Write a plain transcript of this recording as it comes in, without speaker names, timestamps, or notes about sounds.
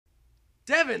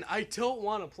Devin, I don't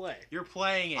want to play. You're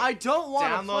playing it. I don't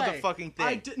want to play. Download the fucking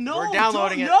thing. No, we're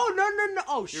downloading it. No.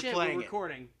 Oh, shit, playing we're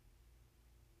recording.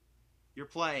 You're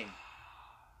playing.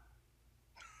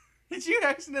 Did you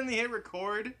accidentally hit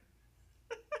record?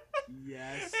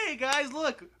 Yes. Hey guys,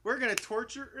 look, we're gonna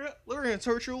torture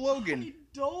Logan. I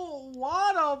don't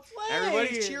wanna play.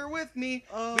 Everybody cheer with me.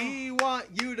 We want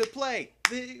you to play.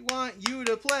 We want you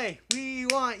to play. We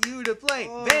want you to play.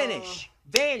 Vanish.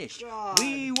 Vanish. God.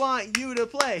 We want you to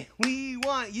play. We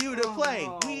want you to play.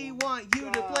 We want you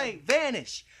to play.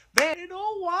 Vanish. I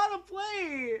don't wanna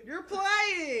play. You're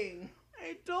playing.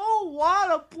 I don't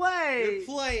wanna play. You're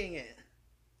playing it.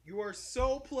 You are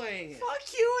so playing it. Fuck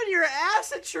you and your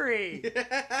acidry.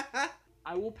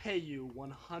 I will pay you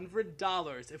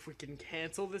 $100 if we can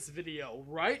cancel this video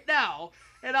right now,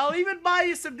 and I'll even buy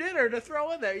you some dinner to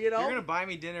throw in there, you know? You're gonna buy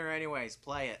me dinner anyways.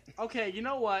 Play it. Okay, you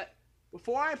know what?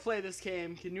 Before I play this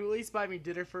game, can you at least buy me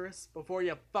dinner first before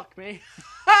you fuck me?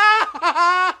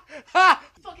 Fuck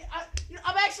it.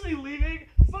 I'm actually leaving.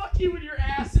 Fuck you and your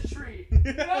acidry.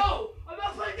 No! I'm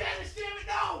not playing Vanish, damn it,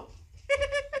 no!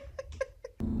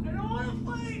 I don't want to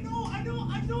play. No, I don't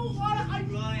want to. I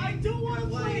don't want to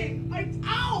play.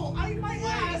 My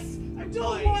ass. I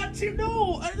don't want to.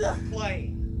 No.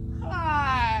 Play.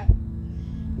 I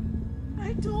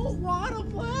don't want to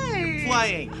play. You're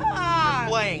playing. You're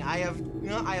playing. I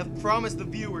have promised the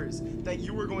viewers that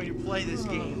you were going to play this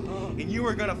game, and you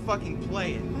were gonna fucking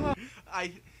play it.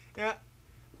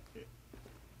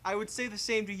 I would say the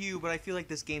same to you, but I feel like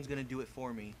this game's gonna do it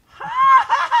for me.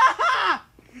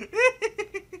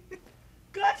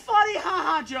 Good funny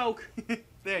haha joke.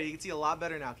 There, you can see a lot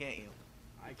better now, can't you?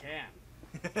 I can.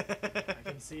 I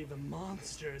can see the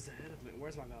monsters ahead of me.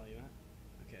 Where's my value at?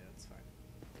 Okay, that's fine.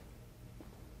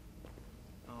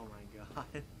 Oh my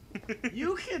god.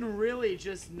 You can really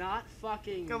just not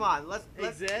fucking. Come on, let's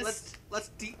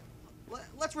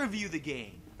review the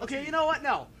game. Okay, you know what?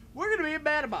 No, we're gonna be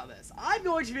mad about this. I'm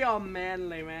going to be a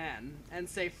manly man and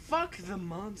say fuck the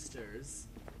monsters.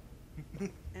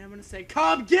 And I'm gonna say,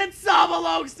 come get some,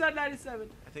 Logan 97.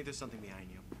 I think there's something behind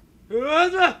you.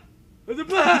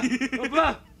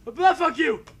 Fuck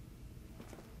you.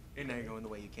 And now you're going the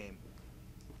way you came.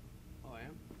 Oh, I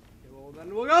am? Okay, well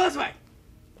then we'll go this way.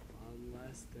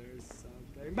 Unless there's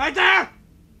something back there.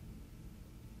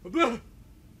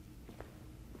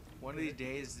 One of these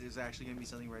days, there's actually gonna be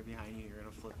something right behind you. You're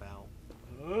gonna flip out.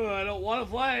 I don't want to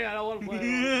play. I don't want to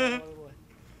play.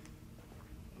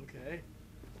 Okay.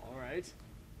 All right.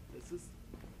 This is.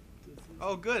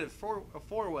 Oh, good. A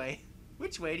four-way.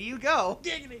 Which way do you go?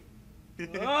 Giggity.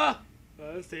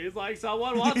 Seems like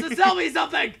someone wants to sell me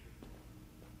something.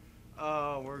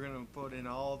 Oh, we're gonna put in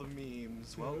all the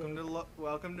memes. Welcome to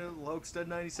Logan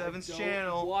 97's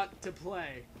channel. I don't want to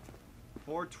play.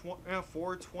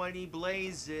 420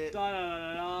 blaze it. Da, da,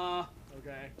 da, da.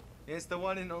 Okay. It's the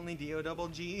one and only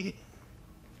D-O-double-G.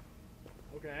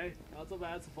 Okay, not so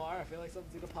bad so far. I feel like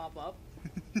something's gonna pop up.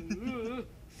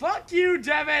 Fuck you,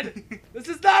 Devin! This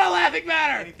is not a laughing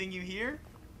matter! Anything you hear?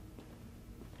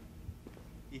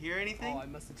 You hear anything? Oh, I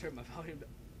must have turned my volume down.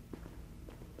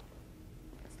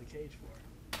 What's the cage for?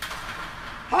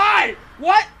 Hi!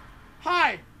 What?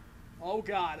 Hi! Oh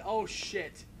god, oh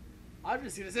shit. I'm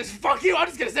just gonna say, fuck you! I'm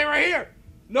just gonna stay right here!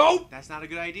 Nope! That's not a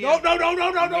good idea. No,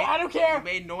 I don't care! You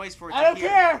made noise for it. I don't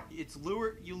care!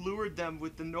 You lured them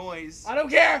with the noise. I don't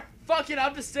care! Fuck it,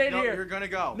 I'm just staying here. No, you're gonna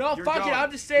go. No, you're fuck going. it,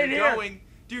 I'm just staying you're here. Going.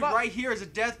 Dude, right here is a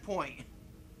death point.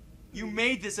 You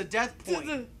made this a death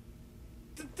point.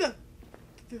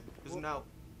 There's no.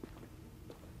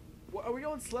 What, are we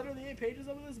going Slender the 8 pages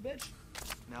over this bitch?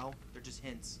 No, they're just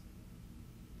hints.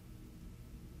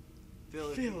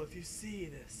 Phil, if you see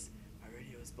this, my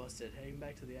radio is busted. Heading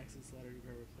back to the Access Letter to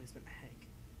grab replacement Hank.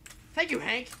 Thank you,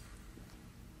 Hank!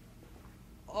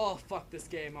 Oh, fuck this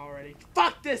game already.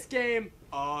 Fuck this game!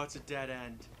 Oh, it's a dead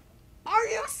end. Are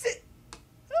you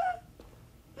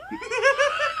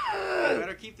You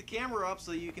better keep the camera up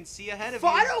so you can see ahead of you.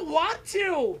 I don't want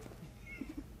to!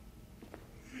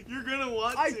 You're gonna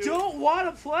want to. I don't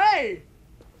want to play!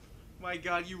 My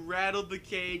god, you rattled the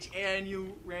cage and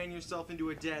you ran yourself into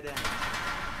a dead end.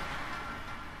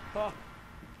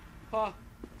 Fuck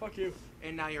you.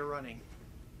 And now you're running.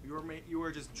 You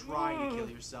were just trying to kill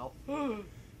yourself.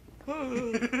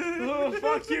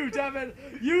 Fuck you, Devin.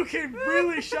 You can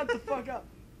really shut the fuck up.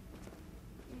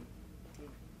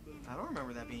 I don't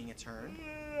remember that being a turn.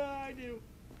 I do.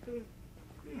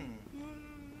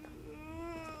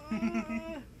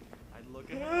 I'd look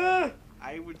ahead.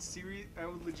 I would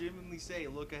legitimately say,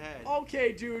 look ahead.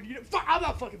 Okay, dude. I'm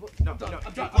not fucking. No,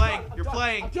 you're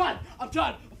playing. I'm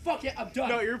done. Fuck it. I'm done.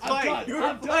 No, you're playing.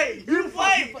 You're playing. You're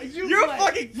playing.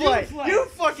 fucking play. You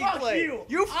fucking Fuck play. you.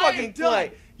 You I fucking am play.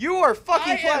 done. You are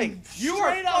fucking I am playing. You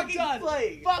are straight up fucking done.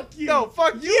 playing. Fuck you. No,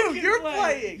 fuck you. can You're play.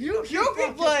 playing. You can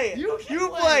fucking- play it. You can You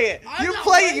play play it. it. I'm You not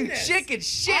playing, playing you this. chicken I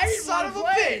shit didn't son wanna of a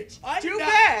play bitch. it. I Too did not-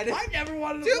 bad. I never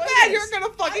wanted to Too play bad. this. You're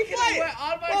gonna fucking I can play it. wait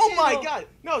on my Oh my channel. god.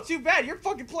 No, too bad. You're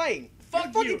fucking playing. Fuck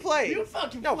You're fucking you. playing. You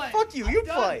fucking No, play. fuck you. I'm You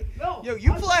done. play. No. Yo,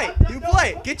 you I'm play. done. You No.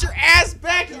 play. Get your ass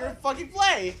back here and fucking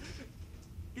play.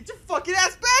 Get your fucking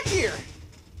ass back here.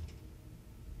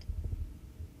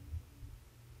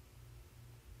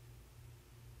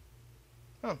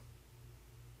 Huh.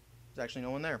 There's actually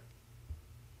no one there.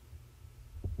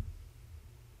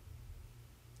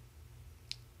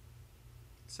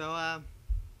 So, how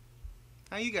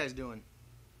you guys doing?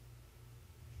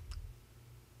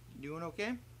 You doing okay?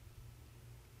 Are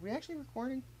we actually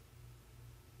recording?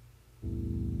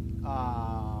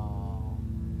 Oh.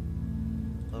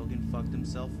 Logan fucked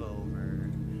himself over.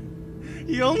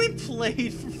 He only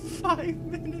played for 5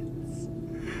 minutes.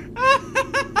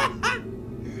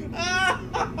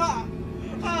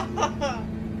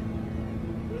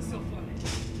 That's so funny.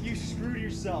 You screwed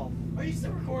yourself. Are you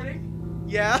still recording?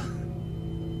 Yeah?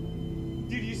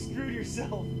 Dude, you screwed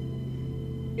yourself.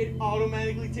 It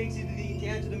automatically takes you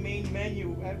to the main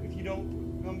menu if you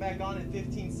don't come back on in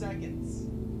 15 seconds.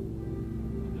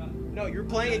 No, you're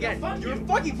playing again. fuck You're you.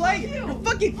 fucking playing it. Fuck you. You're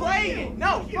fucking Fuck playing you. it.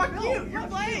 No, Fuck you. fuck No, you. You're fuck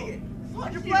playing you. it.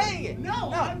 Fuck You're you. playing it.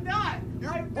 No, I'm not. I'm We're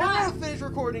gonna not. finish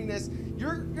recording this.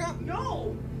 You're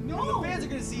No. the No. fans are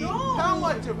gonna see No. how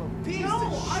much of a piece No,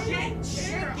 of I shit don't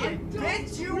care. chicken I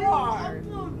bitch you will are.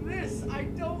 upload this. I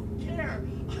don't care.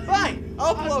 Fine,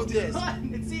 upload I'm this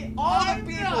done. and see all the I'm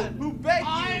people done. who bet you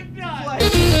I'm